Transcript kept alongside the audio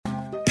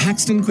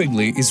Paxton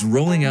Quigley is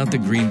rolling out the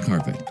green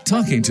carpet,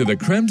 talking to the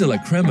creme de la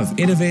creme of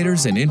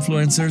innovators and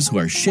influencers who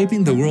are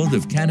shaping the world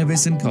of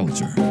cannabis and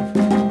culture.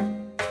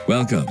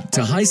 Welcome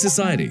to High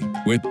Society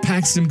with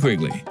Paxton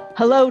Quigley.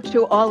 Hello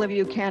to all of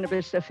you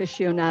cannabis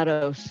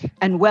aficionados,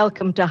 and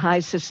welcome to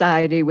High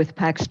Society with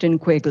Paxton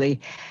Quigley.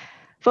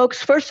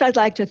 Folks, first I'd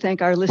like to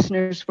thank our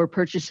listeners for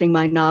purchasing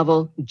my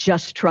novel,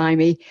 Just Try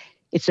Me.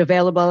 It's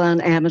available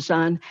on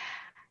Amazon.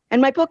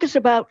 And my book is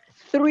about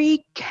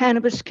 3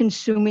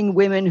 cannabis-consuming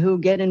women who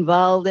get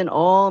involved in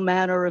all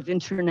manner of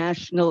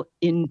international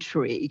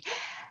intrigue.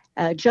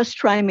 Just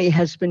Try Me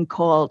has been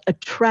called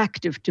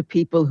attractive to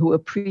people who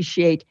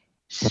appreciate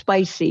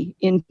spicy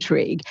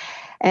intrigue.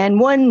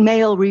 And one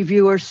male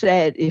reviewer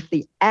said, if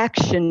the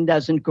action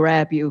doesn't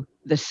grab you,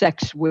 the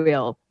sex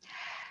will.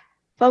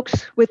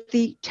 Folks, with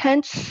the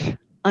tense,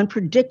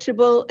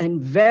 unpredictable, and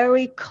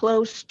very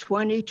close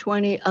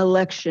 2020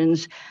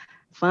 elections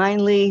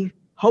finally,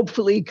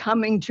 hopefully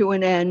coming to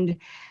an end,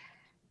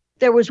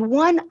 there was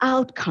one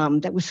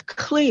outcome that was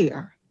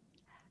clear.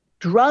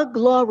 Drug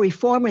law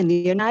reform in the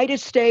United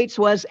States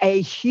was a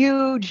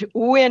huge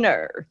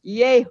winner.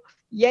 Yay,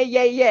 yay,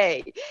 yay,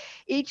 yay.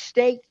 Each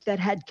state that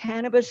had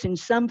cannabis in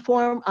some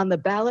form on the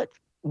ballot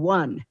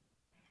won.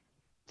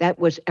 That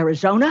was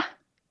Arizona,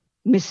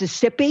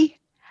 Mississippi,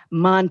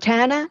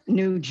 Montana,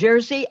 New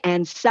Jersey,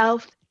 and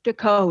South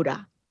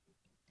Dakota.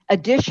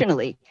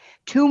 Additionally,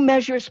 2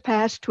 measures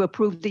passed to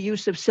approve the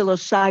use of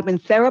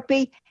psilocybin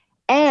therapy,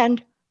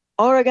 and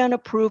Oregon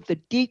approved the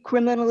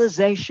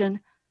decriminalization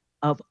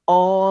of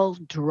all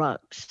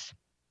drugs.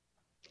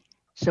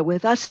 So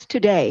with us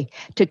today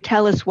to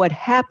tell us what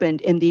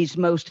happened in these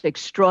most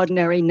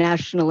extraordinary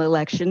national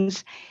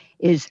elections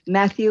is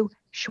Matthew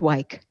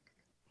Schweik.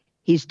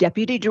 He's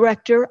Deputy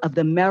Director of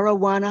the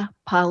Marijuana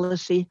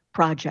Policy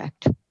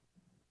Project.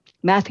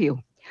 Matthew,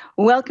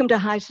 welcome to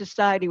High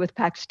Society with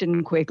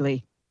Paxton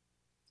Quigley.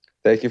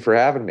 Thank you for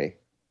having me.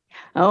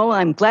 Oh,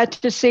 I'm glad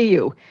to see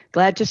you.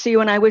 Glad to see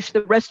you, and I wish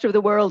the rest of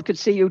the world could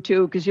see you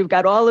too, because you've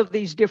got all of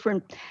these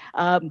different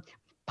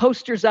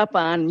posters up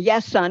on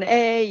yes on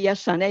A,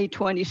 yes on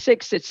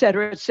A26, et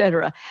cetera, et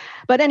cetera.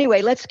 But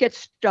anyway, let's get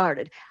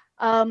started.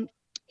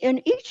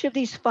 In each of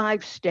these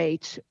 5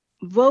 states,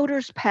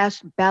 voters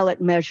passed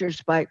ballot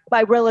measures by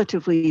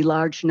relatively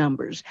large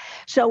numbers.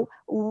 So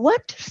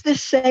what does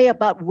this say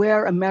about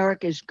where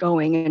America is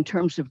going in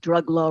terms of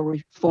drug law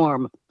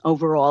reform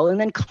overall? And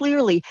then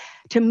clearly,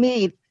 to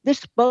me,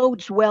 this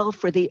bodes well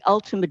for the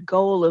ultimate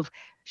goal of,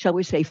 shall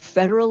we say,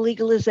 federal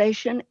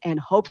legalization and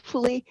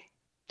hopefully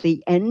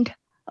the end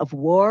of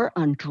war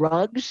on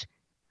drugs.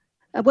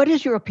 What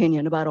is your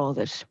opinion about all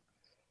this?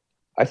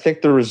 I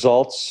think the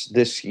results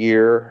this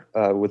year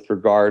with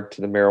regard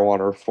to the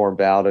marijuana reform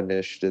ballot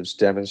initiatives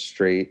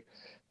demonstrate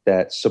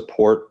that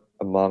support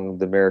among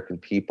the American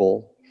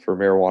people for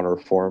marijuana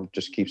reform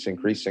just keeps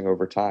increasing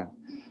over time.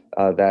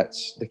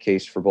 That's the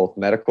case for both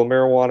medical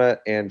marijuana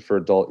and for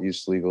adult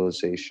use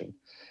legalization.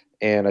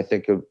 And I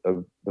think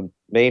the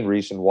main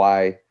reason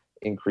why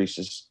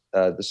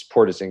the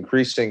support is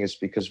increasing is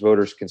because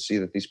voters can see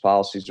that these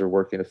policies are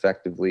working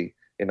effectively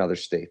in other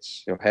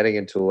states. Heading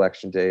into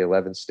Election Day,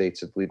 11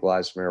 states have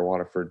legalized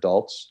marijuana for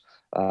adults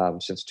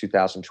since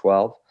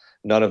 2012.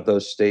 None of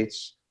those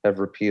states have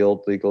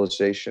repealed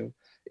legalization.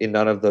 In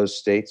none of those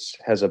states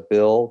has a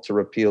bill to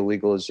repeal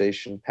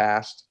legalization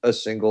passed a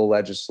single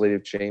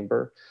legislative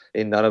chamber.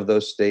 In none of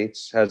those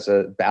states has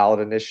a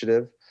ballot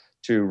initiative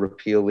to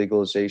repeal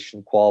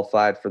legalization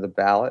qualified for the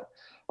ballot.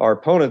 Our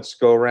opponents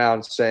go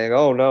around saying,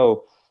 oh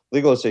no,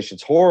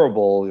 legalization's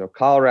horrible,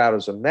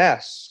 Colorado's a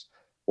mess.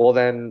 Well,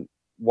 then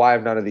why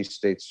have none of these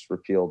states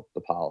repealed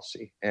the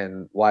policy?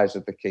 And why is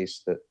it the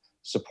case that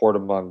support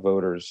among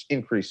voters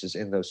increases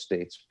in those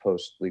states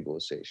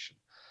post-legalization?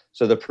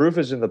 So the proof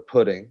is in the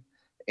pudding,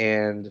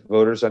 and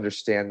voters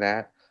understand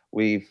that.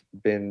 We've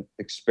been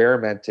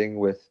experimenting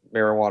with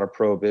marijuana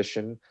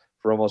prohibition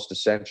for almost a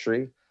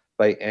century.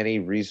 By any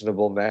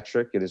reasonable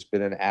metric, it has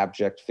been an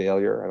abject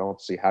failure. I don't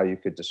see how you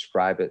could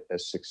describe it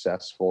as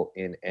successful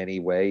in any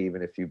way,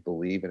 even if you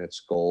believe in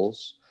its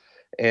goals.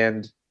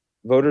 And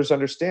voters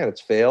understand it's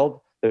failed.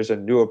 There's a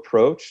new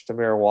approach to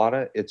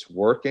marijuana. It's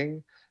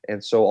working.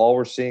 And so all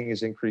we're seeing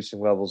is increasing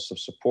levels of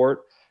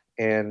support.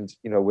 And,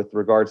 with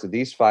regards to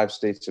these 5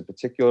 states in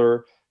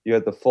particular, you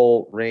had the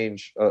full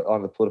range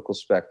on the political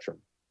spectrum,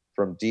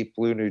 from deep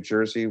blue New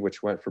Jersey,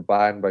 which went for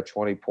Biden by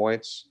 20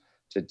 points,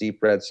 to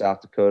deep red South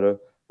Dakota,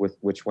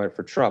 which went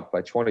for Trump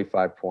by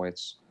 25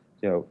 points.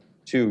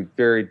 2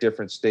 very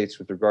different states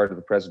with regard to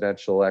the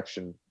presidential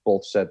election,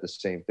 both said the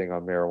same thing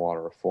on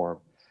marijuana reform.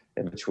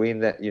 And between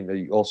that,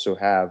 you also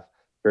have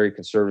very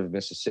conservative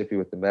Mississippi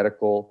with the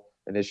medical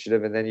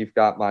initiative. And then you've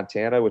got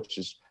Montana, which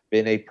has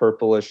been a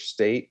purplish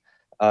state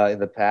in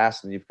the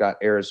past. And you've got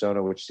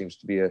Arizona, which seems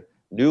to be a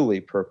newly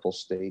purple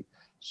state.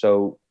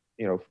 So,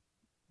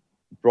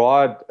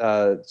 broad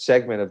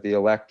segment of the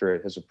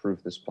electorate has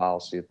approved this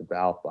policy at the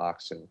ballot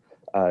box.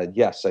 And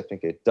yes, I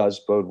think it does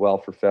bode well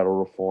for federal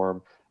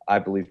reform. I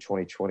believe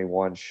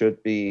 2021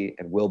 should be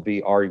and will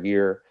be our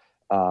year,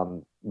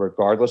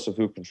 regardless of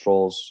who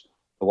controls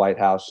the White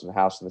House and the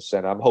House and the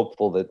Senate. I'm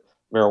hopeful that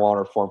marijuana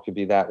reform could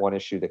be that one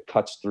issue that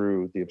cuts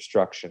through the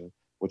obstruction,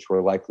 which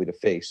we're likely to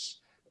face,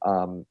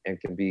 and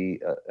can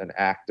be an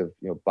act of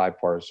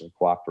bipartisan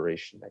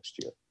cooperation next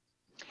year.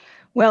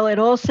 Well, it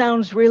all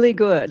sounds really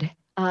good,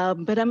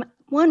 but I'm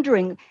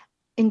wondering,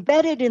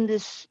 embedded in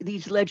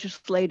these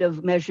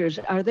legislative measures,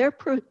 are there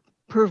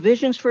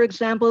provisions, for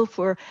example,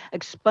 for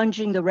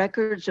expunging the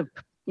records of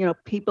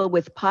people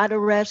with pot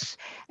arrests,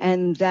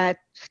 and that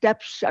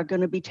steps are going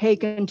to be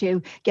taken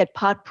to get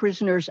pot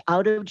prisoners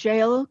out of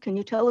jail? Can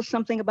you tell us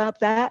something about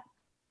that?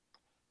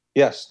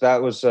 Yes,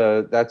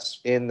 that's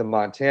in the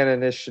Montana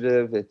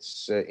initiative.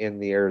 It's in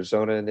the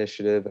Arizona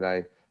initiative, and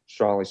I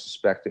strongly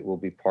suspect it will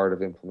be part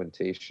of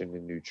implementation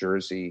in New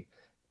Jersey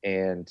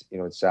and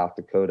in South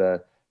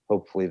Dakota.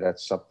 Hopefully,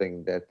 that's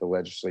something that the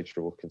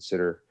legislature will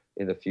consider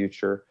in the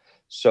future.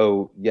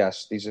 So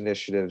yes, these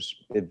initiatives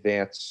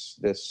advance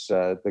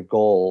the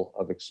goal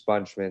of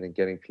expungement and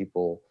getting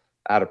people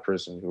out of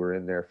prison who are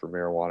in there for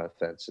marijuana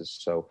offenses.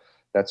 So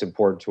that's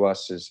important to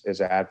us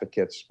as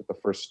advocates. But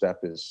the first step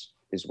is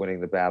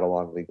winning the battle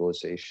on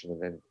legalization,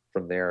 and then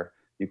from there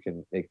you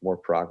can make more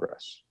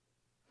progress.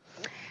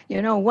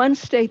 One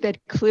state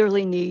that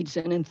clearly needs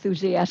an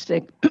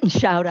enthusiastic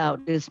shout out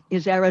is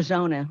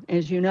Arizona.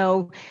 As you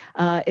know,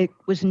 it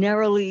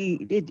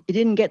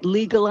didn't get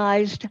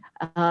legalized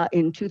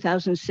in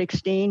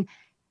 2016,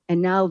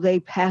 and now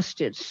they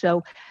passed it.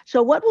 So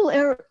what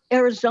will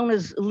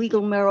Arizona's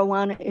legal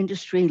marijuana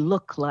industry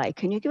look like?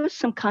 Can you give us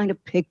some kind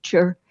of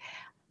picture?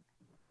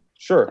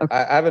 Sure. Okay.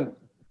 I haven't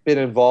been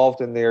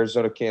involved in the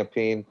Arizona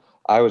campaign.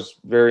 I was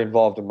very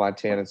involved in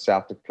Montana and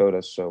South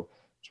Dakota, so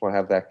just want to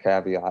have that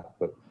caveat.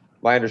 But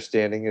my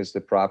understanding is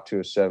that Prop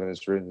 207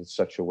 is written in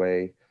such a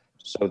way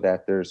so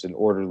that there's an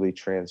orderly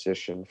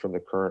transition from the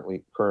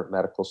current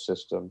medical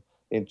system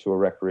into a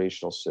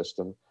recreational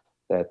system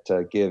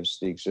that gives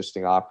the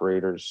existing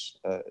operators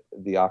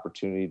the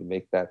opportunity to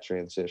make that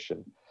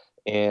transition.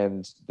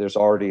 And there's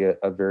already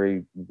a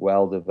very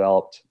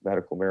well-developed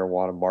medical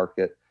marijuana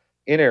market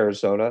in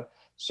Arizona.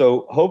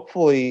 So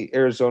hopefully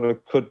Arizona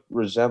could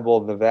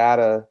resemble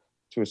Nevada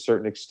to a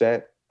certain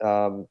extent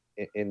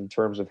in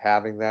terms of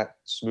having that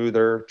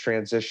smoother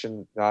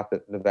transition. Not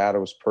that Nevada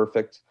was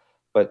perfect,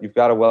 but you've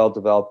got a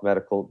well-developed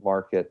medical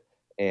market,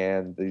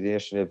 and the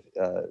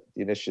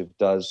initiative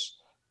does,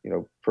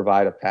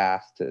 provide a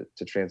path to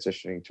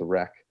transitioning to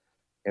rec.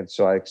 And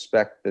so I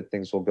expect that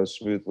things will go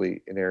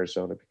smoothly in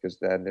Arizona because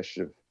that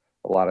initiative,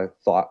 a lot of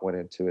thought went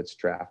into its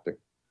drafting.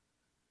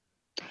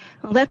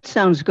 Well, that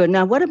sounds good.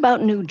 Now, what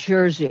about New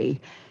Jersey?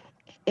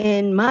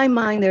 In my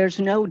mind, there's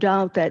no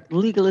doubt that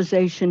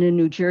legalization in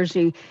New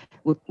Jersey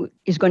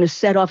is going to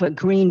set off a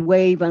green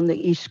wave on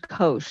the East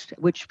Coast,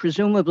 which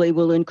presumably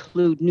will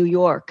include New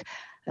York,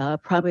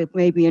 probably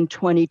maybe in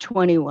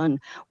 2021.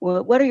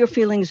 Well, what are your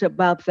feelings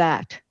about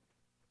that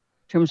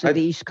in terms of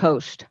the East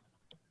Coast?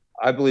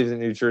 I believe that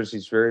New Jersey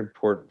is very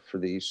important for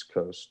the East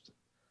Coast.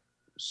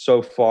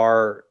 So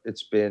far,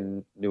 it's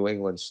been New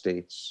England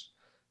states,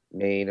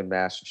 Maine and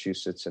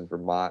Massachusetts and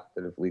Vermont,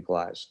 that have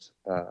legalized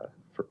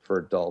for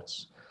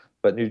adults.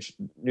 But New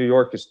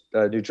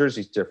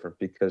Jersey is different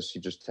because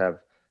you just have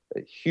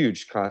a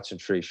huge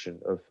concentration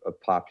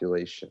of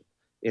population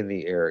in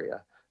the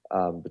area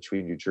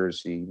between New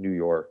Jersey, New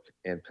York,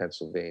 and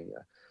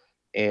Pennsylvania.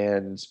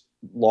 And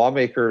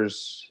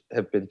lawmakers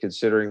have been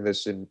considering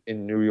this in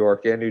New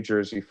York and New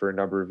Jersey for a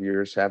number of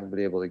years, haven't been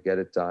able to get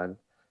it done.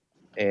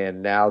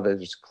 And now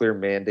there's a clear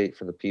mandate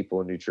from the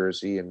people in New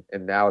Jersey, and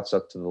now it's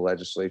up to the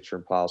legislature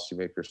and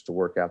policymakers to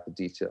work out the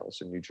details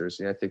in New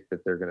Jersey. And I think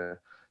that they're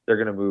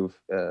gonna move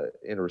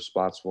in a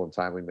responsible and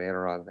timely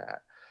manner on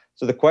that.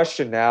 So the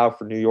question now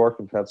for New York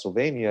and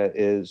Pennsylvania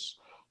is,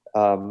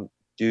 do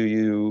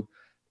you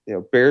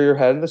bury your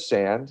head in the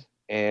sand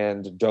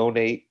and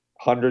donate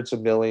hundreds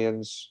of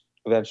millions,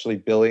 eventually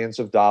billions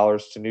of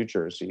dollars to New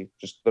Jersey,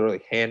 just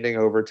literally handing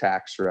over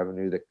tax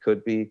revenue that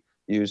could be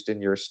used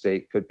in your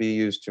state, could be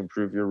used to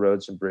improve your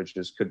roads and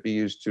bridges, could be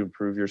used to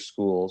improve your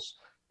schools.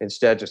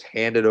 Instead, just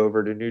hand it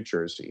over to New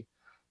Jersey.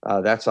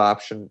 That's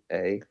option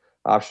A.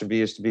 Option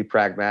B is to be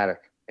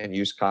pragmatic and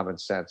use common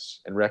sense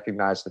and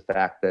recognize the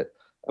fact that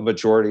a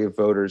majority of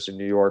voters in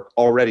New York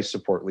already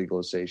support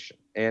legalization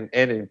and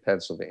in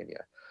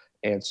Pennsylvania.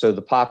 And so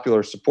the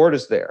popular support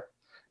is there.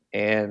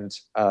 And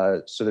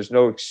so there's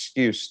no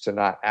excuse to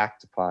not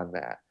act upon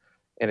that.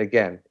 And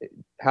again,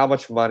 how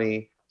much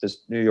money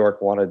does New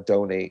York want to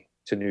donate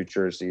to New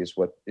Jersey is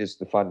what is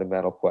the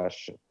fundamental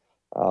question,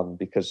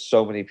 because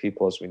so many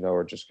people, as we know,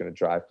 are just going to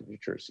drive to New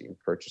Jersey and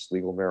purchase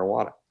legal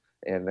marijuana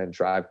and then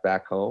drive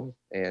back home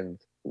and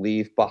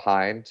leave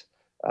behind,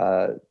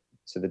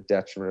 to the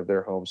detriment of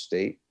their home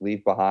state,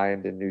 leave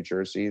behind in New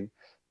Jersey,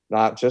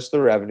 not just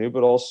the revenue,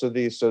 but also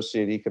the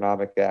associated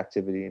economic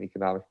activity and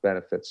economic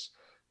benefits,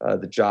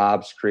 the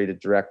jobs created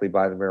directly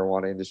by the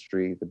marijuana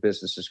industry, the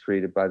businesses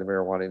created by the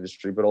marijuana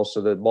industry, but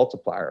also the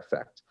multiplier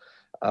effect.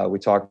 We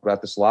talk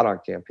about this a lot on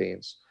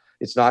campaigns.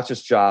 It's not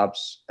just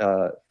jobs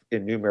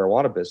in new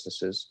marijuana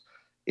businesses.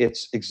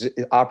 It's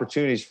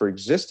opportunities for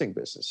existing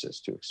businesses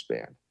to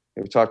expand.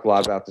 We talked a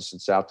lot about this in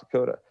South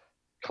Dakota.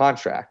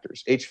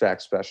 Contractors,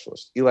 HVAC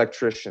specialists,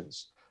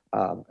 electricians,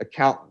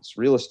 accountants,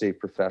 real estate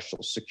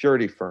professionals,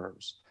 security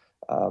firms,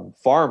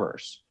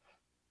 farmers,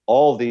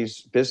 all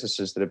these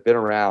businesses that have been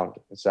around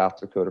in South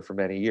Dakota for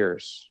many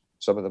years,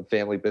 some of them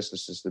family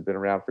businesses that have been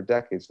around for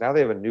decades. Now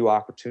they have a new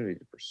opportunity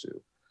to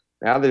pursue.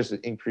 Now there's an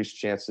increased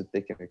chance that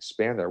they can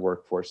expand their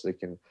workforce, they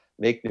can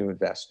make new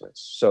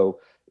investments. So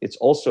it's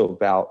also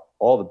about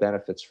all the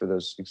benefits for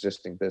those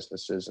existing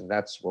businesses, and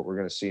that's what we're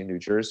going to see in New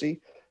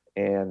Jersey.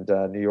 And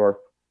New York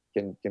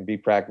can be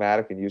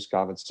pragmatic and use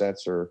common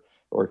sense, or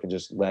it can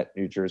just let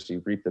New Jersey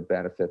reap the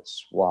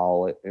benefits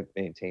while it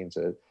maintains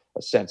a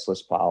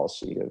senseless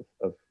policy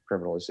of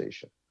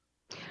criminalization.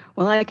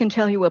 Well, I can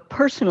tell you a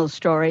personal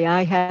story.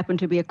 I happen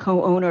to be a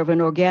co-owner of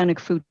an organic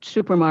food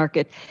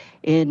supermarket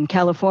in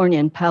California,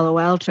 in Palo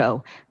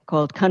Alto,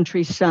 called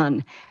Country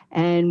Sun.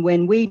 And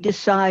when we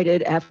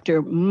decided,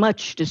 after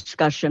much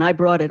discussion, I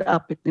brought it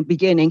up at the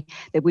beginning,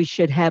 that we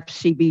should have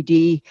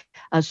CBD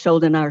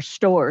sold in our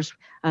stores.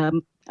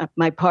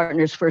 My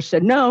partners first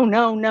said, no.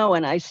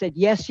 And I said,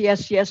 yes,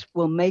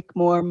 we'll make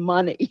more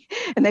money.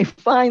 And they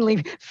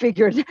finally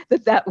figured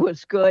that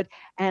was good.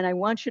 And I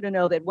want you to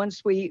know that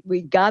once we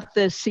got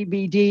the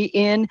CBD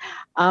in,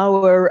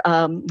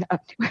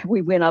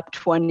 we went up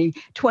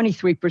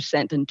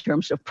 23% in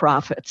terms of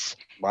profits.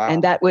 Wow.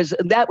 And that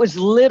was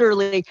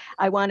literally,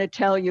 I want to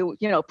tell you,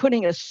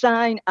 putting a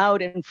sign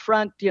out in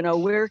front,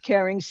 we're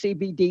carrying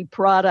CBD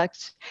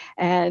products,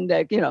 and,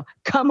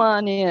 come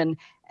on in.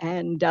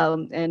 And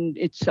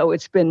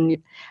it's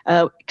been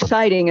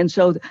exciting. And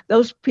so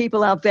those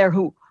people out there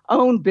who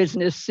own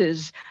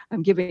businesses,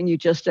 I'm giving you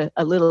just a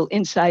little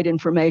inside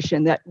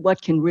information that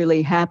what can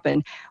really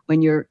happen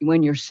when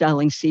you're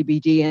selling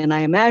CBD. And I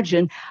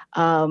imagine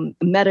not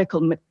medical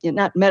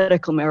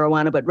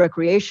marijuana, but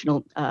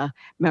recreational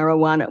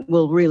marijuana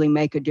will really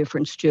make a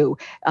difference too.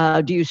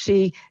 Do you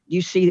see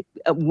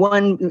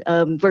one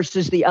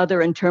versus the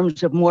other in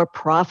terms of more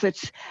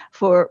profits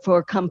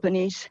for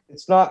companies?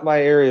 It's not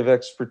my area of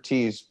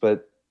expertise,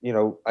 but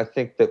I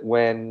think that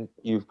when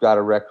you've got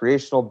a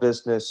recreational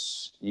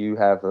business, you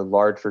have a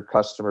larger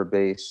customer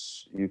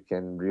base, you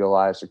can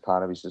realize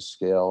economies of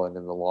scale, and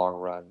in the long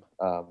run,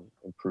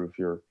 improve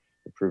your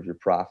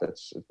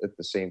profits. At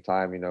the same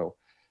time,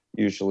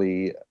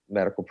 usually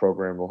medical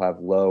program will have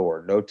low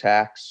or no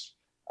tax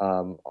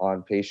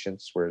on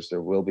patients, whereas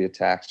there will be a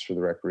tax for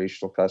the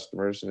recreational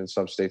customers. And in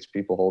some states,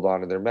 people hold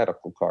on to their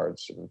medical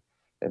cards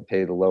and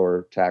pay the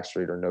lower tax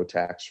rate or no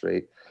tax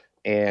rate.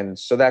 And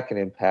so that can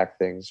impact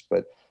things,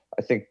 but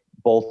I think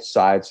both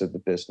sides of the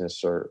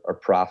business are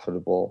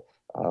profitable.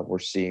 We're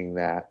seeing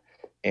that,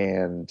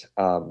 and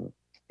I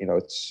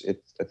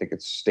think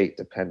it's state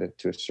dependent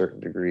to a certain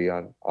degree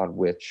on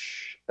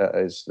which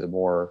is the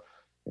more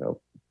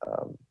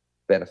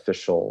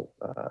beneficial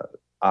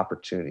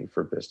opportunity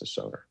for a business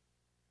owner.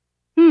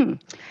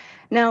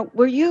 Now,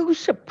 were you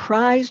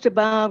surprised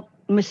about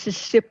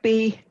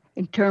Mississippi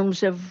in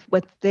terms of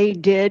what they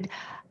did?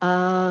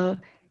 I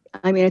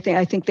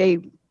think they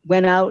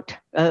went out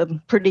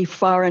pretty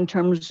far in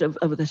terms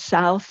of the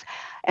South.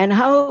 And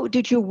how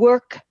did you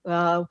work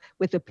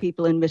with the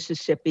people in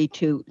Mississippi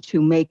to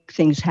make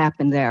things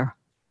happen there?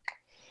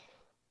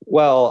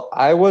 Well,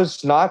 I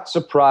was not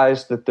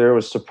surprised that there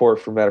was support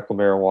for medical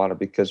marijuana,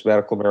 because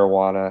medical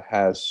marijuana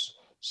has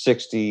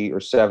 60 or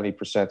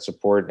 70%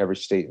 support in every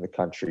state in the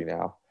country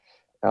now.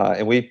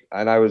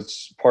 And I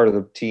was part of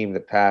the team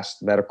that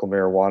passed medical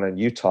marijuana in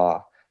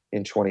Utah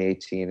in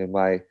 2018.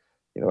 And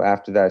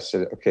after that, I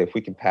said, okay, if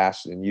we can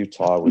pass it in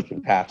Utah, we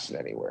can pass it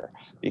anywhere,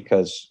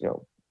 because,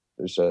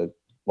 there's a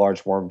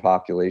large Mormon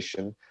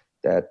population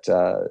that,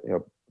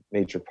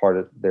 major part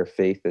of their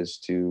faith is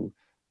to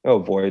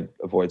avoid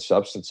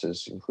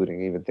substances,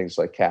 including even things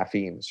like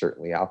caffeine,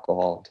 certainly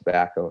alcohol and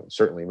tobacco, and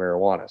certainly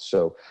marijuana.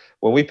 So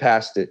when we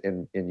passed it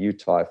in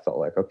Utah, I felt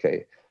like,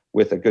 okay,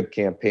 with a good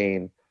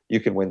campaign, you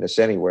can win this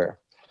anywhere.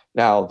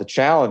 Now, the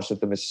challenge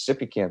that the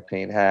Mississippi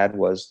campaign had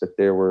was that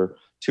there were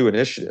two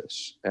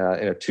initiatives in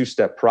a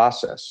two-step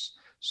process.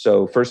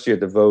 So first you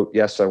had to vote,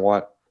 yes, I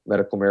want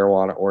medical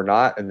marijuana or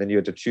not, and then you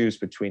had to choose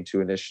between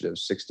two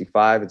initiatives,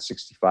 65 and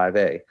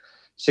 65A.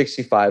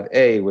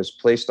 65A was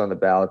placed on the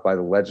ballot by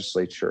the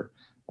legislature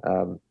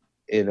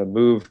in a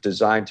move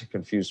designed to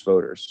confuse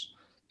voters,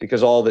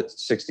 because all that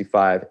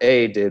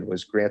 65A did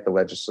was grant the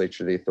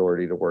legislature the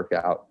authority to work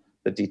out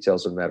the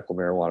details of medical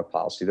marijuana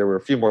policy. There were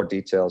a few more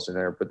details in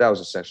there, but that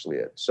was essentially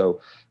it. So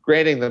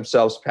granting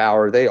themselves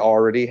power they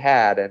already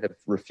had and have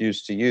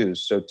refused to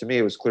use. So to me,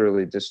 it was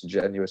clearly a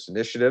disingenuous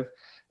initiative.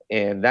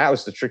 And that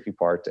was the tricky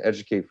part, to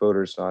educate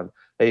voters on,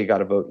 hey, you got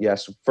to vote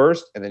yes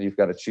first, and then you've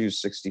got to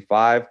choose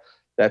 65.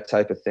 That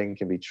type of thing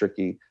can be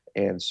tricky.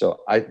 And so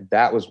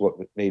that was what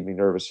made me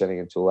nervous heading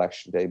into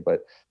Election Day.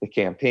 But the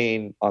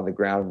campaign on the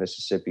ground in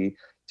Mississippi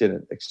did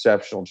an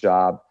exceptional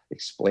job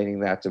explaining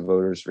that to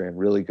voters, ran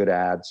really good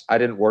ads. I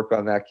didn't work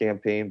on that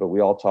campaign, but we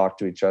all talked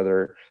to each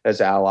other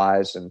as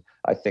allies. And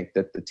I think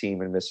that the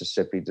team in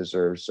Mississippi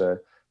deserves a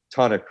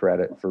ton of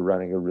credit for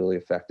running a really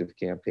effective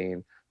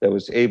campaign that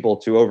was able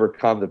to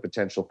overcome the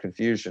potential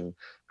confusion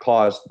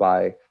caused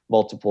by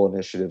multiple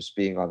initiatives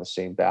being on the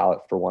same ballot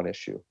for one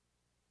issue.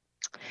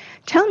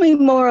 Tell me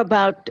more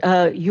about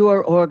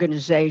your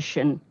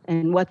organization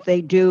and what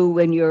they do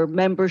and your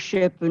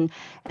membership,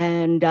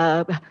 and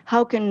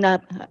how can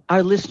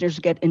our listeners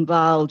get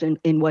involved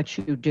in what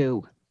you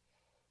do?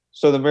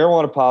 So the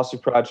Marijuana Policy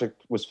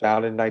Project was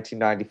founded in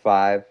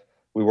 1995.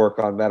 We work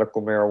on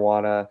medical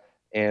marijuana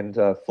and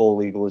full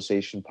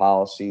legalization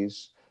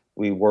policies.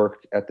 We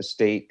work at the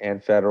state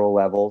and federal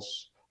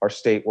levels. Our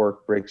state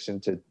work breaks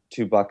into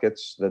two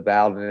buckets: the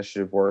ballot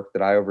initiative work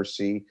that I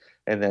oversee,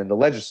 and then the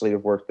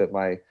legislative work that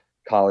my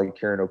colleague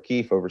Karen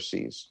O'Keefe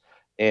oversees.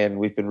 And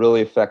we've been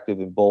really effective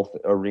in both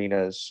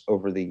arenas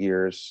over the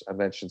years. I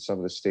mentioned some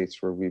of the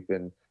states where we've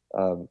been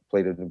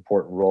played an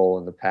important role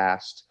in the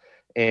past.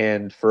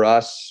 And for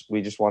us,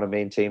 we just want to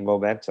maintain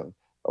momentum.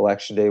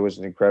 Election Day was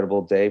an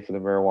incredible day for the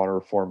marijuana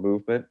reform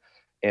movement.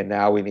 And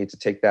now we need to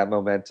take that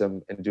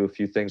momentum and do a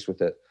few things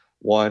with it.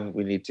 One,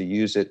 we need to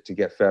use it to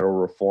get federal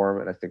reform.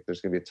 And I think there's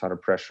going to be a ton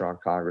of pressure on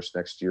Congress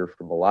next year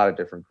from a lot of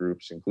different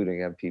groups, including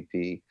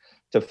MPP,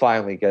 to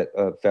finally get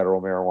federal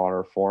marijuana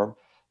reform.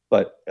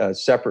 But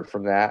separate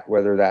from that,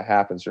 whether that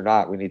happens or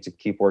not, we need to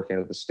keep working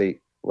at the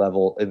state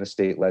level in the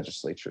state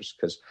legislatures,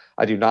 because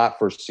I do not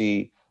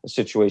foresee a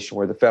situation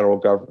where the federal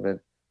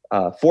government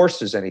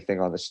forces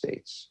anything on the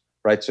states,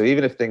 right? So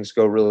even if things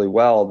go really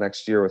well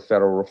next year with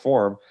federal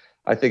reform,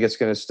 I think it's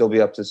going to still be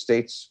up to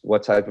states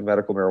what type of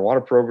medical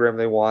marijuana program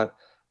they want,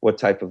 what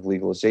type of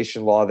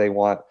legalization law they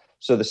want.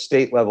 So the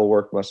state level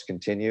work must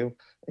continue.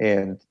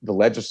 And the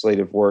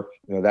legislative work,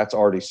 that's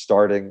already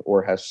starting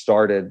or has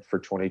started for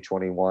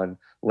 2021,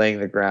 laying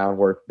the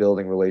groundwork,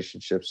 building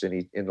relationships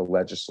in the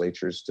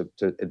legislatures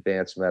to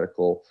advance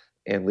medical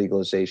and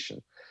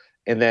legalization.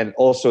 And then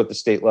also at the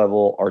state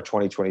level, our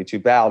 2022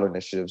 ballot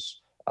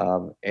initiatives.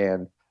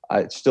 And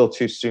it's still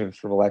too soon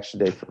from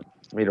Election Day for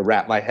me to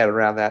wrap my head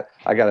around that.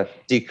 I got to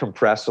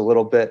decompress a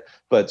little bit,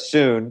 but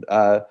soon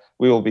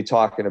we will be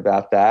talking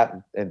about that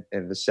and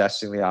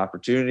assessing the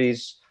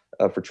opportunities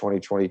for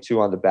 2022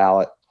 on the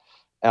ballot.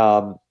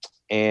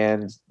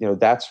 And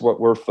that's what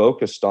we're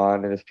focused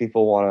on. And if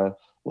people want to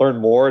learn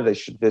more, they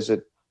should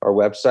visit our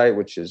website,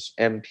 which is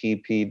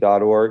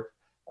mpp.org,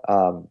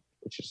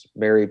 which is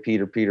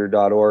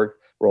marypeterpeter.org.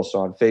 We're also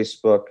on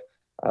Facebook,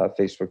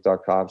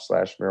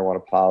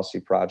 facebook.com/marijuana policy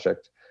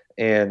project,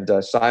 and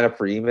sign up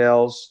for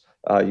emails.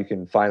 You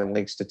can find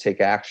links to take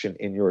action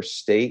in your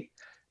state,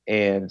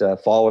 and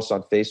follow us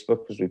on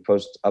Facebook, because we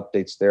post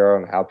updates there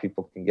on how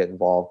people can get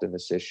involved in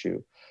this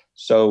issue.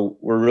 So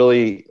we're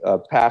really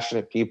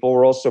passionate people.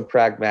 We're also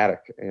pragmatic.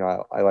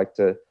 I like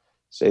to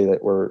say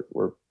that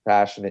we're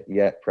passionate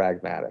yet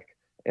pragmatic,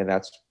 and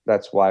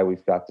that's why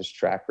we've got this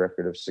track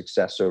record of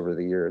success over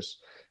the years.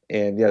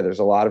 And yeah, there's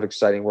a lot of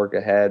exciting work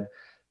ahead.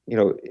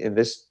 In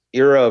this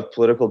era of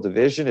political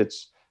division,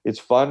 it's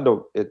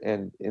fun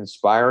and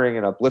inspiring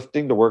and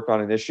uplifting to work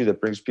on an issue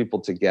that brings people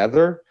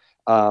together.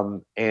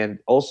 And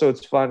also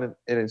it's fun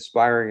and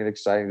inspiring and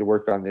exciting to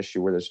work on an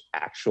issue where there's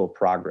actual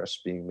progress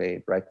being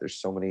made, right? There's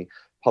so many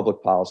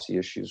public policy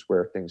issues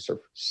where things are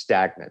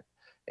stagnant.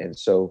 And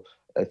so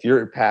if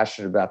you're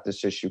passionate about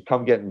this issue,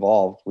 come get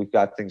involved. We've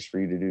got things for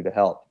you to do to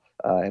help,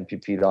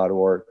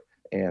 mpp.org.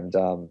 And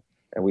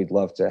we'd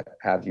love to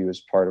have you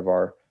as part of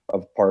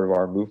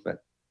our movement.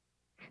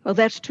 Well,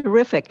 that's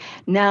terrific.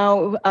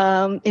 Now,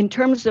 in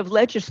terms of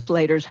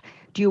legislators,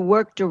 do you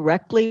work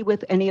directly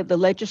with any of the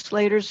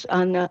legislators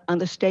on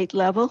the state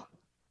level?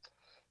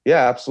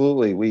 Yeah,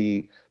 absolutely.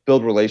 We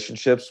build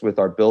relationships with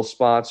our bill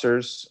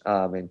sponsors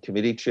and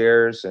committee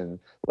chairs and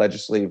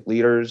legislative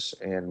leaders,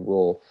 and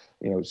we'll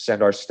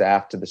send our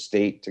staff to the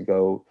state to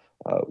go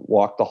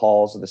walk the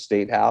halls of the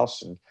State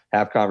House and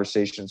have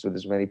conversations with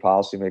as many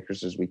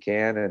policymakers as we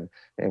can. And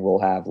we'll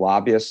have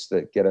lobbyists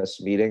that get us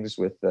meetings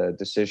with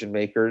decision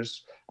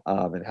makers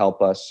and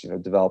help us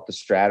develop the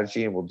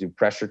strategy. And we'll do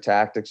pressure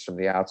tactics from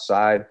the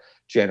outside,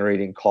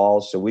 generating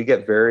calls. So we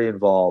get very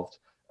involved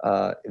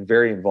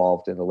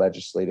in the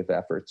legislative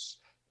efforts,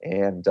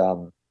 and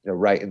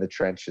right in the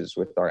trenches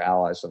with our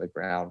allies on the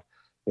ground.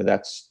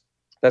 That's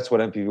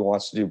what MPP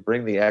wants to do: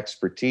 bring the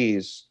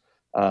expertise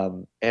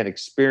and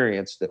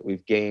experience that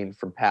we've gained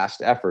from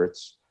past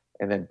efforts,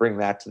 and then bring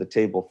that to the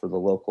table for the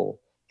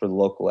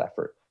local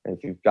effort. And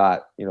if you've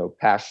got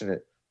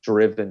passionate,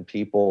 driven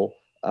people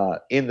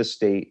in the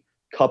state,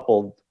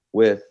 coupled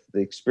with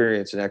the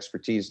experience and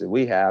expertise that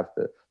we have,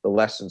 the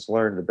lessons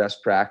learned, the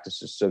best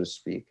practices, so to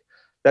speak,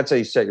 that's how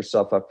you set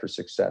yourself up for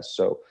success.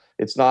 So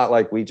it's not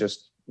like we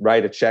just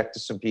write a check to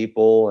some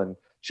people and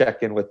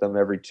check in with them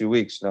every 2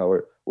 weeks.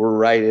 No, we're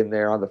right in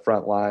there on the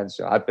front lines.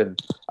 I've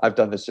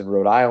done this in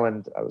Rhode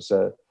Island. I was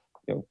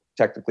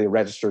technically a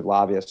registered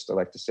lobbyist. I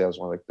like to say I was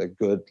one of the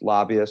good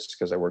lobbyists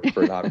because I worked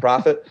for a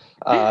nonprofit.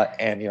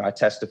 And I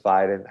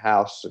testified in the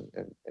House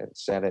and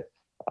Senate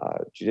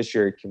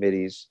judiciary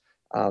committees.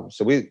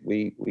 So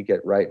we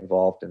get right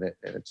involved in it,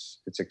 and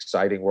it's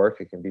exciting work.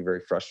 It can be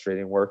very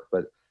frustrating work,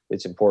 but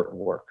it's important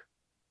work.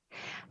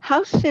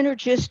 How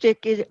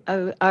synergistic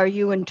are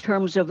you in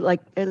terms of,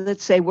 like,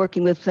 let's say,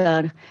 working with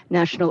a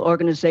national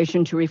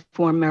organization to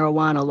reform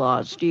marijuana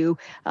laws? Do you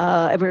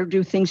ever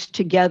do things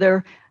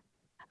together?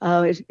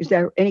 Is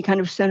there any kind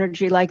of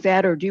synergy like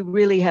that, or do you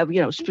really have,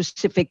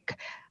 specific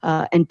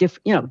and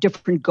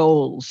different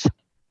goals?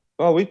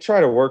 Well, we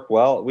try to work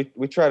well.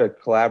 We try to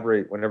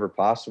collaborate whenever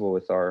possible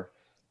with our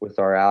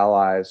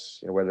allies,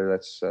 whether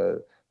that's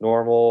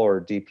NORML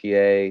or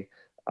DPA.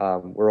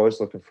 We're always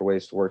looking for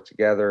ways to work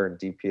together, and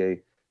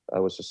DPA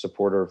was a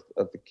supporter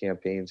of the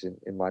campaigns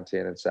in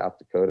Montana and South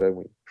Dakota.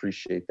 We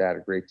appreciate that a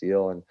great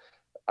deal. And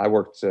I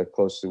worked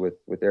closely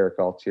with Eric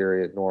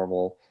Altieri at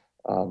NORML,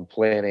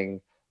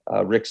 planning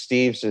Rick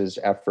Steves'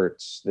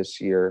 efforts this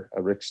year.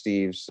 Rick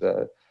Steves,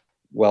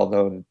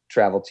 well-known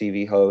travel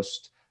TV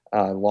host,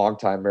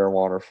 longtime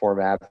marijuana reform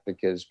advocate,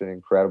 has been an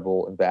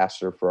incredible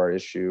ambassador for our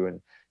issue,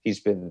 and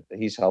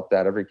he's helped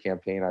out every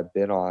campaign I've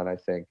been on, I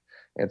think.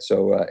 And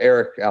so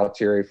Eric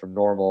Altieri from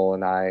NORML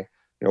and I,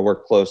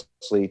 work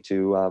closely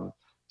to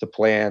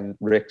plan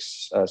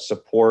Rick's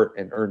support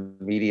and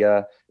earned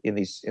media in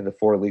the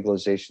 4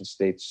 legalization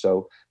states.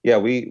 So yeah,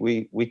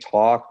 we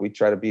talk. We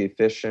try to be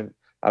efficient.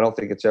 I don't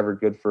think it's ever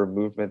good for a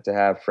movement to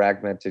have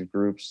fragmented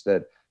groups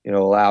that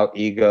allow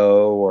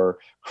ego or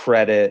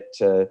credit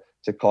to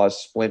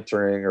cause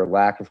splintering or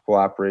lack of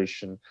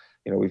cooperation.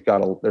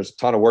 There's a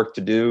ton of work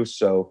to do.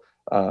 So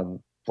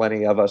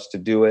plenty of us to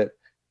do it.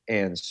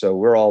 And so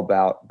we're all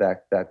about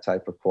that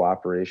type of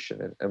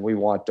cooperation, and we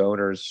want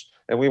donors,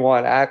 and we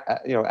want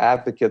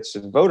advocates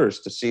and voters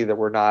to see that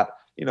we're not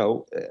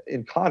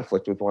in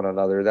conflict with one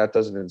another. That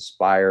doesn't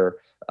inspire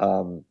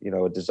a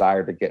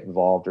desire to get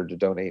involved or to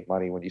donate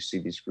money when you see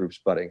these groups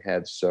butting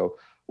heads. So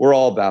we're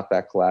all about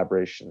that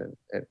collaboration.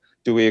 And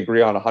do we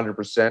agree on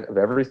 100% of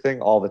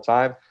everything all the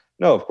time?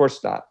 No, of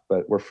course not.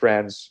 But we're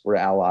friends, we're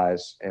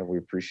allies, and we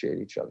appreciate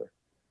each other.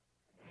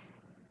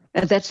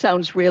 That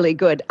sounds really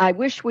good. I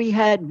wish we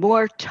had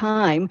more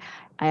time,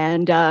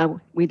 and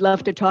we'd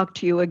love to talk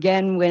to you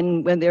again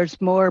when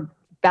there's more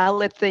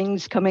ballot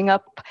things coming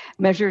up,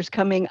 measures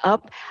coming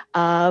up.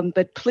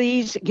 But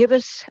please give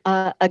us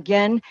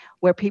again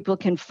where people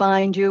can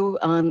find you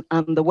on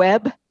the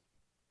web.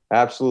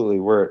 Absolutely.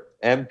 We're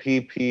at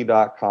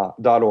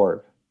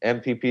mpp.org.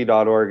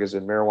 mpp.org is a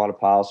marijuana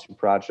policy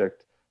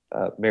project.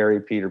 Mary,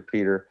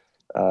 Peter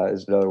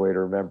is another way to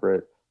remember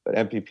it. But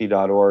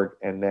mpp.org,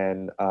 and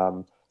then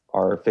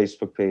our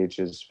Facebook page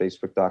is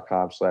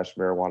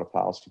facebook.com/marijuana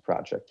policy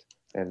project.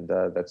 And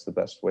that's the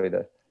best way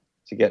to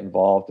get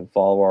involved and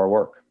follow our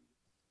work.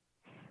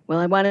 Well,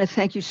 I want to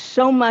thank you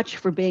so much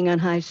for being on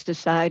High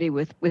Society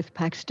with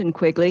Paxton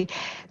Quigley.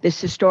 This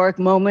historic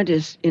moment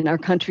is in our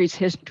country's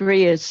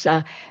history is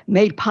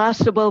made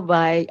possible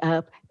by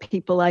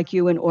people like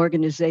you and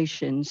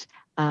organizations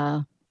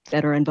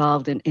that are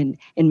involved in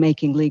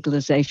making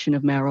legalization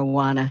of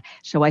marijuana.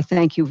 So I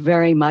thank you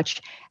very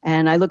much.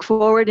 And I look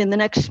forward in the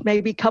next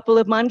maybe couple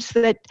of months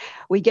that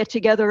we get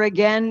together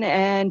again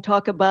and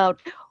talk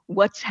about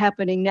what's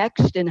happening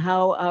next and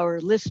how our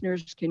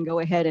listeners can go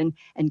ahead and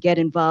get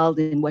involved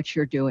in what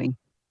you're doing.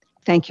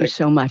 Thank you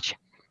so much.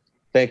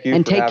 Thank you.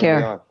 And for take having care.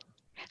 me on.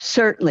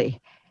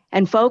 Certainly.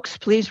 And folks,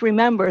 please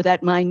remember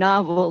that my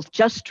novel,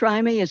 Just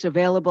Try Me, is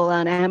available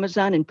on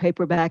Amazon in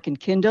paperback and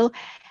Kindle.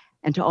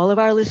 And to all of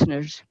our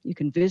listeners, you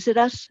can visit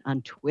us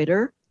on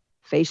Twitter,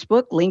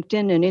 Facebook,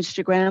 LinkedIn, and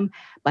Instagram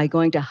by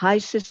going to High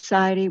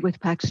Society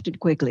with Paxton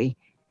Quigley.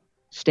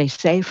 Stay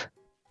safe,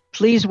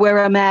 please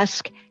wear a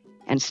mask,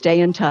 and stay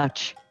in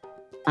touch.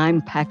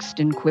 I'm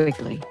Paxton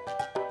Quigley.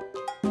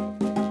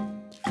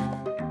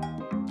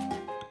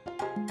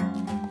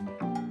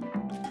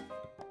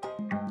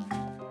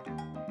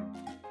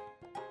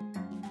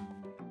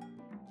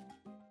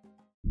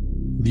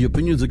 The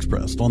opinions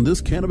expressed on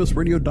this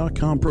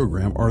CannabisRadio.com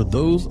program are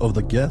those of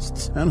the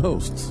guests and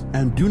hosts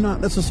and do not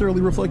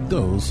necessarily reflect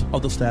those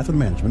of the staff and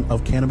management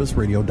of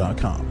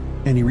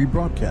CannabisRadio.com. Any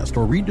rebroadcast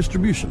or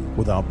redistribution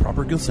without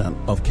proper consent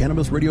of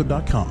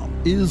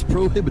CannabisRadio.com is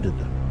prohibited.